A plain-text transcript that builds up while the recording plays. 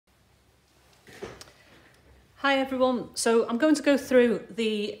Hi everyone, so I'm going to go through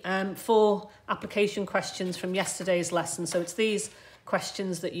the 4 application questions from yesterday's lesson. So it's these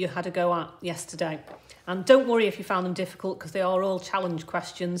questions that you had a go at yesterday. And don't worry if you found them difficult because they are all challenge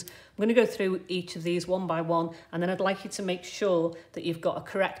questions. I'm going to go through each of these one by one, and then I'd like you to make sure that you've got a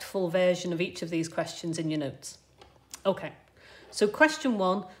correct full version of each of these questions in your notes. Okay, so question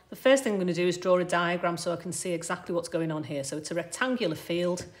 1, the first thing I'm going to do is draw a diagram so I can see exactly what's going on here. So it's a rectangular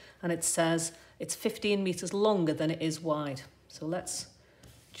field and it says it's 15 metres longer than it is wide. So let's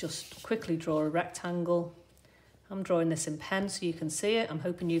just quickly draw a rectangle. I'm drawing this in pen so you can see it. I'm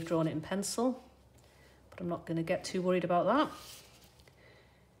hoping you've drawn it in pencil, but I'm not going to get too worried about that.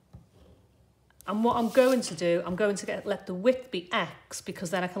 And what I'm going to do, I'm going to let the width be x, because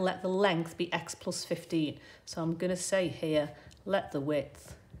then I can let the length be x plus 15. So I'm going to say here, let the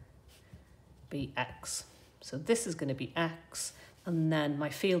width be x. So this is going to be x. And then my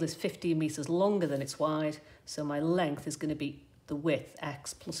field is 15 metres longer than it's wide, so my length is going to be the width,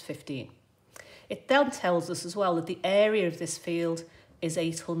 x plus 15. It then tells us as well that the area of this field is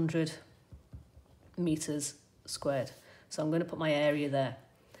 800 metres squared. So I'm going to put my area there.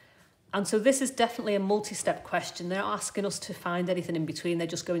 And so this is definitely a multi-step question. They're not asking us to find anything in between. They're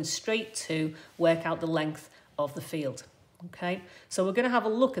just going straight to work out the length of the field. Okay, so we're going to have a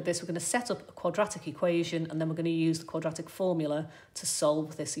look at this. We're going to set up a quadratic equation and then we're going to use the quadratic formula to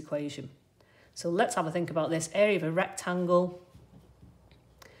solve this equation. So let's have a think about this. Area of a rectangle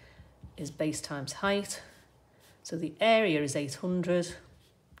is base times height. So the area is 800.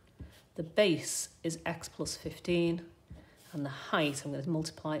 The base is x plus 15. And the height, I'm going to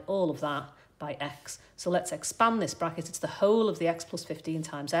multiply all of that by x. So let's expand this bracket. It's the whole of the x plus 15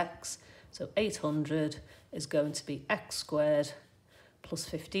 times x. So 800 is going to be x squared plus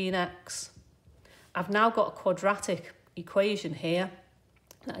 15x. I've now got a quadratic equation here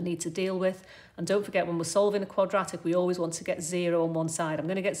that I need to deal with. And don't forget, when we're solving a quadratic, we always want to get 0 on one side. I'm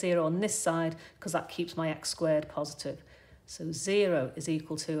going to get 0 on this side because that keeps my x squared positive. So 0 is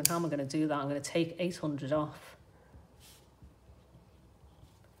equal to, and how am I going to do that? I'm going to take 800 off.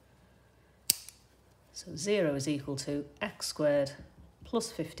 So 0 is equal to x squared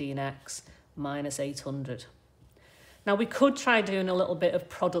plus 15x minus 800. Now we could try doing a little bit of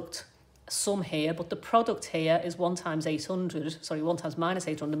product sum here, but the product here is 1 times minus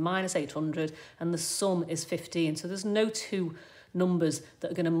 800, and the sum is 15. So there's no two numbers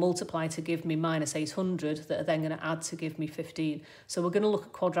that are going to multiply to give me minus 800 that are then going to add to give me 15. So we're going to look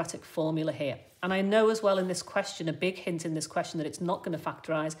at quadratic formula here. And I know as well in this question, a big hint in this question that it's not going to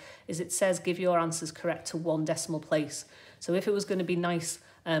factorise is it says give your answers correct to 1 decimal place. So if it was going to be nice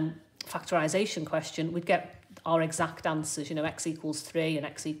factorisation question, we'd get our exact answers, you know, x equals 3 and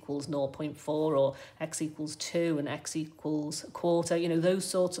x equals 0.4, or x equals 2 and x equals a quarter, you know, those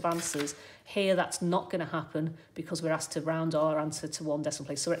sorts of answers. Here that's not going to happen because we're asked to round our answer to 1 decimal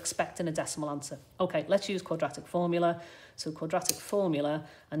place, so we're expecting a decimal answer. Okay, let's use quadratic formula. So quadratic formula,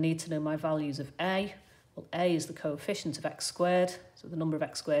 I need to know my values of a. Well, a is the coefficient of x squared, so the number of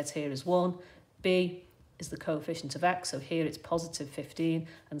x squareds here is 1. B is the coefficient of x, so here it's positive 15,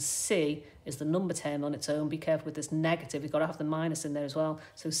 and c is the number term on its own. Be careful with this negative, we've got to have the minus in there as well,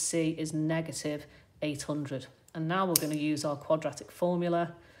 so c is negative 800. And now we're going to use our quadratic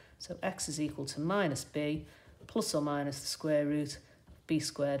formula, so x is equal to minus b plus or minus the square root of b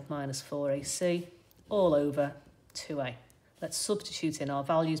squared minus 4ac all over 2a. Let's substitute in our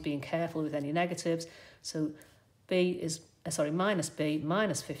values, being careful with any negatives. So minus b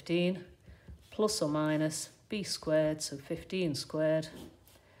minus 15 plus or minus b squared, so 15 squared,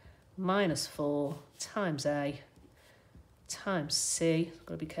 minus 4 times a times c,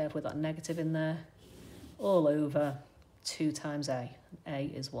 got to be careful with that negative in there, all over 2 times a.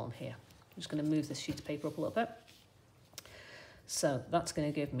 A is 1 here. I'm just going to move this sheet of paper up a little bit. So that's going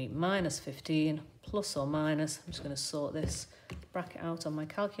to give me minus 15 plus or minus, I'm just going to sort this bracket out on my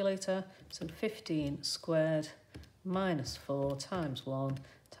calculator, so 15 squared minus 4 times 1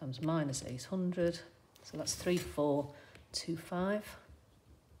 times minus 800, so that's 3425,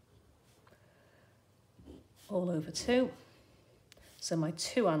 all over 2. So my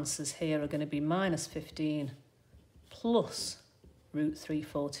two answers here are going to be minus 15 plus root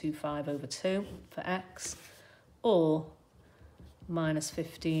 3425 over 2 for x, or minus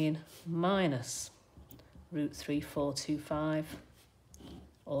 15 minus root 3425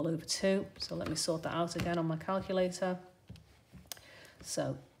 all over 2. So let me sort that out again on my calculator.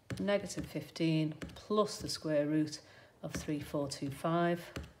 So negative 15 plus the square root of 3425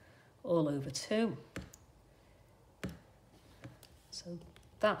 all over 2. So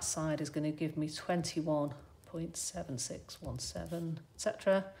that side is going to give me 21.7617,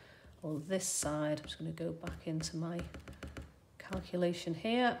 etc., or this side. I'm just going to go back into my calculation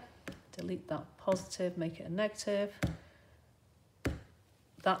here, delete that positive, make it a negative.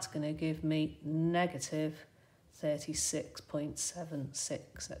 That's going to give me negative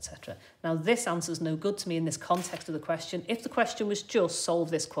 36.76, etc. Now this answer is no good to me in this context of the question. If the question was just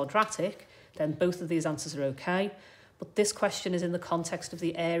solve this quadratic, then both of these answers are okay. But this question is in the context of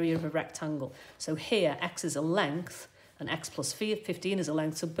the area of a rectangle. So here x is a length and x plus 15 is a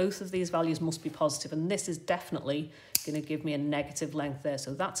length. So both of these values must be positive. And this is definitely going to give me a negative length there.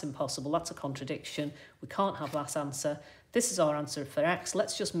 So that's impossible. That's a contradiction. We can't have that answer. This is our answer for x.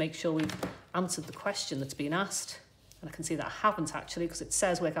 Let's just make sure we've answered the question that's been asked. And I can see that I haven't actually, because it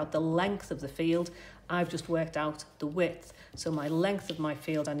says work out the length of the field. I've just worked out the width. So my length of my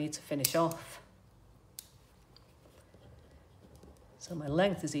field I need to finish off. So my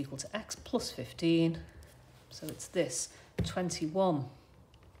length is equal to x plus 15. So it's this,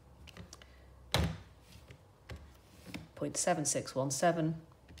 21.7617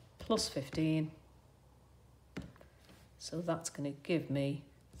 plus 15. So that's going to give me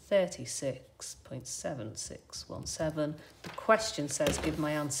 36.7617. The question says give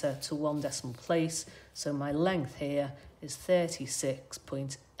my answer to 1 decimal place. So my length here is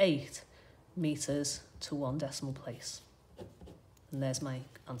 36.8 meters to 1 decimal place. And there's my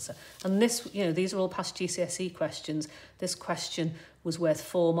answer. And this, these are all past GCSE questions. This question was worth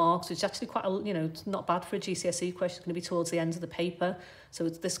 4 marks, which is actually quite, it's not bad for a GCSE question. It's going to be towards the end of the paper. So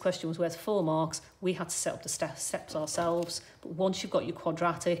this question was worth 4 marks. We had to set up the steps ourselves. But once you've got your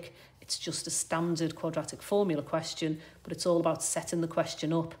quadratic, it's just a standard quadratic formula question, but it's all about setting the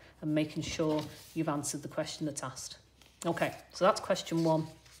question up and making sure you've answered the question that's asked. Okay, so that's question 1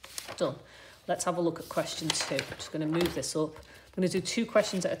 done. Let's have a look at question 2. I'm just going to move this up. I'm going to do 2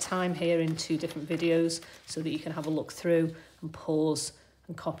 questions at a time here in 2 different videos so that you can have a look through and pause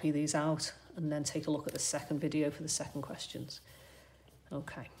and copy these out and then take a look at the second video for the second questions.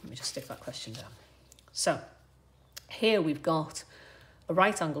 Okay, let me just stick that question down. So here we've got a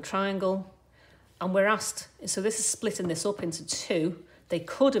right angle triangle and we're asked, so this is splitting this up into 2. They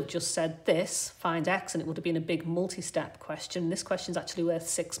could have just said this, find x, and it would have been a big multi-step question. This question's actually worth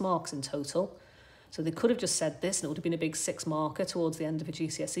 6 marks in total. So they could have just said this and it would have been a big 6 marker towards the end of a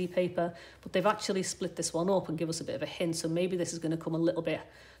GCSE paper, but they've actually split this one up and give us a bit of a hint. So maybe this is going to come a little bit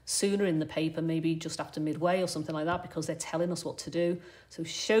sooner in the paper, maybe just after midway or something like that, because they're telling us what to do. So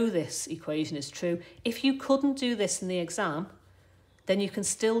show this equation is true. If you couldn't do this in the exam, then you can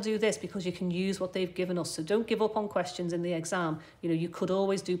still do this because you can use what they've given us. So don't give up on questions in the exam. You could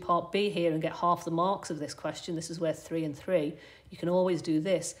always do part B here and get half the marks of this question. This is worth 3 and 3. You can always do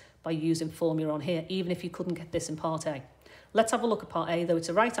this by using formula on here, even if you couldn't get this in part A. Let's have a look at part A though. It's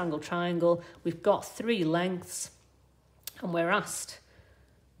a right angle triangle. We've got 3 lengths and we're asked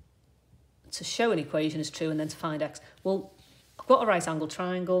to show an equation is true and then to find x. Well, I've got a right angle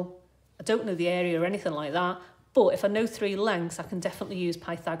triangle. I don't know the area or anything like that, but if I know 3 lengths, I can definitely use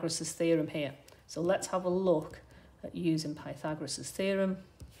Pythagoras' theorem here. So let's have a look at using Pythagoras' theorem.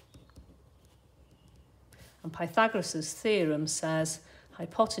 And Pythagoras' theorem says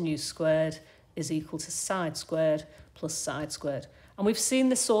hypotenuse squared is equal to side squared plus side squared. And we've seen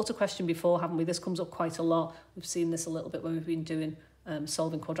this sort of question before, haven't we? This comes up quite a lot. We've seen this a little bit when we've been doing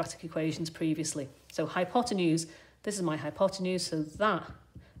solving quadratic equations previously. So hypotenuse, this is my hypotenuse, so that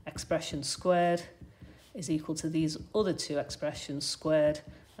expression squared is equal to these other 2 expressions squared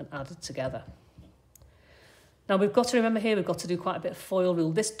and added together. Now we've got to remember here, we've got to do quite a bit of FOIL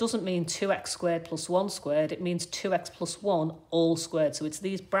rule. This doesn't mean 2x squared plus 1 squared, it means 2x plus 1 all squared. So it's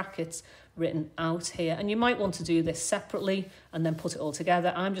these brackets written out here. And you might want to do this separately and then put it all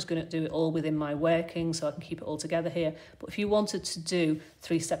together. I'm just going to do it all within my working so I can keep it all together here. But if you wanted to do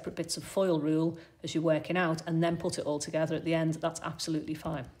 3 separate bits of FOIL rule as you're working out and then put it all together at the end, that's absolutely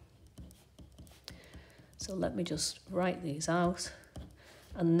fine. So let me just write these out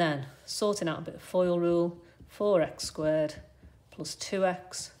and then sorting out a bit of FOIL rule. 4x squared plus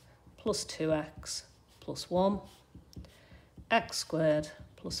 2x plus 2x plus 1, x squared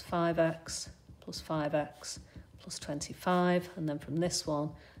plus 5x plus 5x plus 25, and then from this one,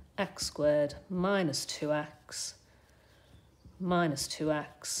 x squared minus 2x minus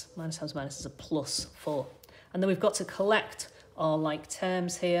 2x, minus times minus is a plus 4. And then we've got to collect our like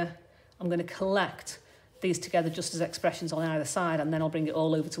terms here. I'm going to collect these together just as expressions on either side, and then I'll bring it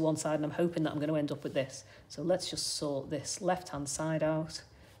all over to one side, and I'm hoping that I'm going to end up with this. So let's just sort this left-hand side out,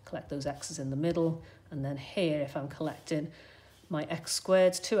 collect those x's in the middle, and then here, if I'm collecting my x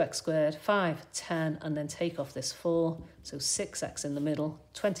squared, 2x squared, 5, 10, and then take off this 4, so 6x in the middle,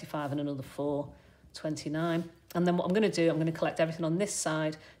 25 and another 4, 29. And then what I'm going to do, I'm going to collect everything on this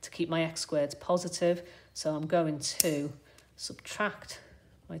side to keep my x squareds positive. So I'm going to subtract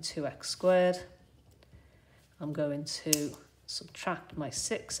my 2x squared. I'm going to subtract my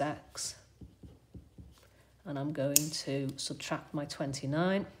 6x. And I'm going to subtract my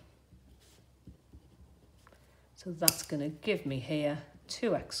 29. So that's going to give me here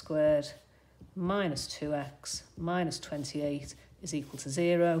 2x squared minus 2x minus 28 is equal to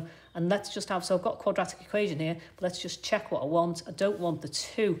 0. And let's just have, so I've got a quadratic equation here, but let's just check what I want. I don't want the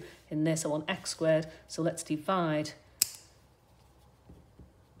 2 in this, I want x squared. So let's divide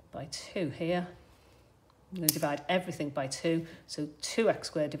by 2 here. I'm going to divide everything by 2. So 2x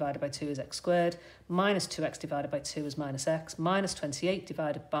squared divided by 2 is x squared. Minus 2x divided by 2 is minus x. Minus 28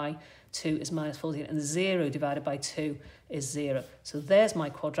 divided by 2 is minus 14. And 0 divided by 2 is 0. So there's my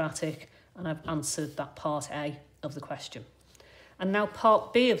quadratic. And I've answered that part A of the question. And now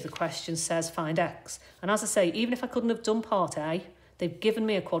part B of the question says find x. And as I say, even if I couldn't have done part A, they've given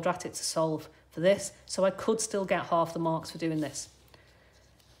me a quadratic to solve for this. So I could still get half the marks for doing this.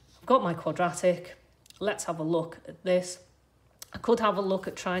 I've got my quadratic. Let's have a look at this. I could have a look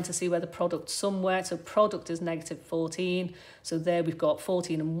at trying to see where the product somewhere. So product is negative 14. So there we've got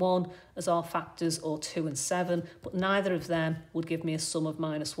 14 and 1 as our factors, or 2 and 7. But neither of them would give me a sum of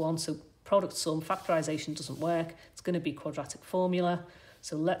minus 1. So product sum, factorisation doesn't work. It's going to be quadratic formula.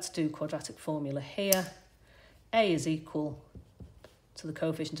 So let's do quadratic formula here. A is equal to the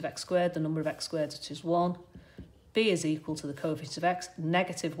coefficient of x squared, the number of x squared, which is 1. B is equal to the coefficient of x,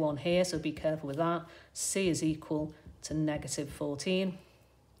 negative 1 here, so be careful with that. C is equal to negative 14.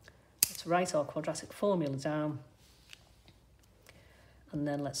 Let's write our quadratic formula down. And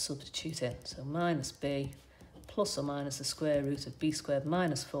then let's substitute it. So minus b plus or minus the square root of b squared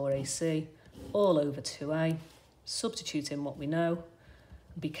minus 4ac all over 2a. Substitute in what we know.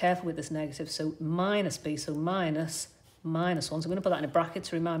 Be careful with this negative. So minus b, so minus 1. So I'm going to put that in a bracket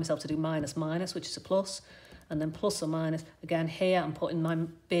to remind myself to do minus minus, which is a plus. And then plus or minus. Again, here I'm putting my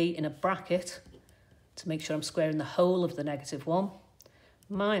b in a bracket to make sure I'm squaring the whole of the negative 1.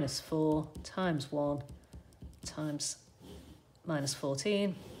 Minus 4 times 1 times minus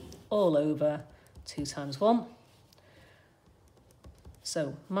 14 all over 2 times 1.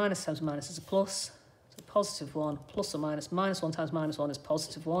 So minus times minus is a plus. So positive 1 plus or minus 1 times minus 1 is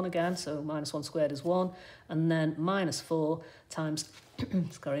positive 1 again. So minus 1 squared is 1. And then minus 4 times,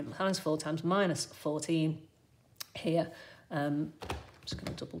 minus 4 times minus 14 here. I'm just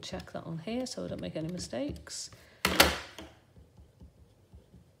going to double check that on here so I don't make any mistakes.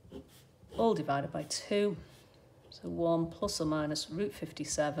 All divided by 2. So 1 plus or minus root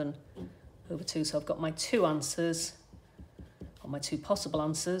 57 over 2. So I've got my two answers, or my two possible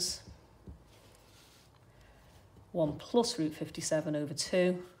answers. 1 plus root 57 over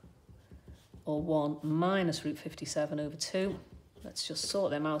 2, or 1 minus root 57 over 2. Let's just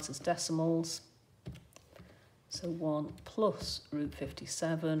sort them out as decimals. So 1 plus root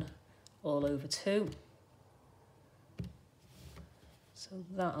 57 all over 2. So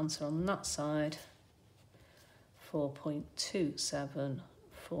that answer on that side,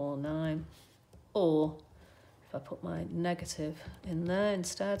 4.2749. Or if I put my negative in there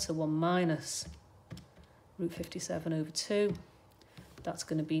instead, so 1 minus root 57 over 2, that's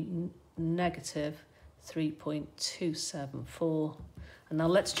going to be negative 3.274. And now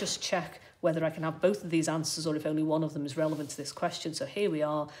let's just check whether I can have both of these answers or if only one of them is relevant to this question. So here we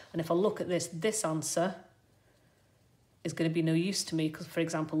are. And if I look at this answer is going to be no use to me because, for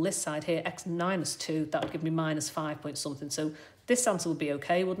example, this side here, x minus 2, that would give me minus 5 point something. So this answer would be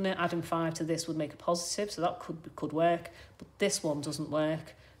okay, wouldn't it? Adding 5 to this would make a positive, so that could work. But this one doesn't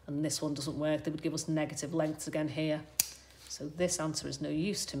work and this one doesn't work. They would give us negative lengths again here. So this answer is no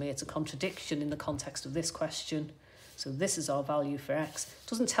use to me. It's a contradiction in the context of this question. So this is our value for x. It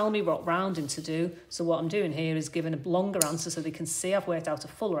doesn't tell me what rounding to do. So what I'm doing here is giving a longer answer so they can see I've worked out a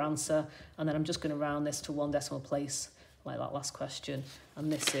fuller answer. And then I'm just going to round this to 1 decimal place like that last question.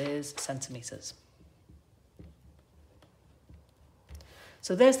 And this is centimetres.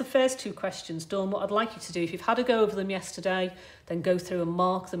 So there's the first two questions done. What I'd like you to do, if you've had a go over them yesterday, then go through and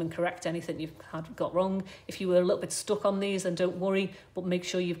mark them and correct anything you've got wrong. If you were a little bit stuck on these, then don't worry, but make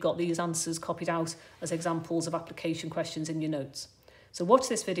sure you've got these answers copied out as examples of application questions in your notes. So watch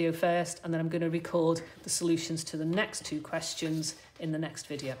this video first, and then I'm going to record the solutions to the next two questions in the next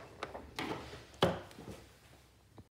video.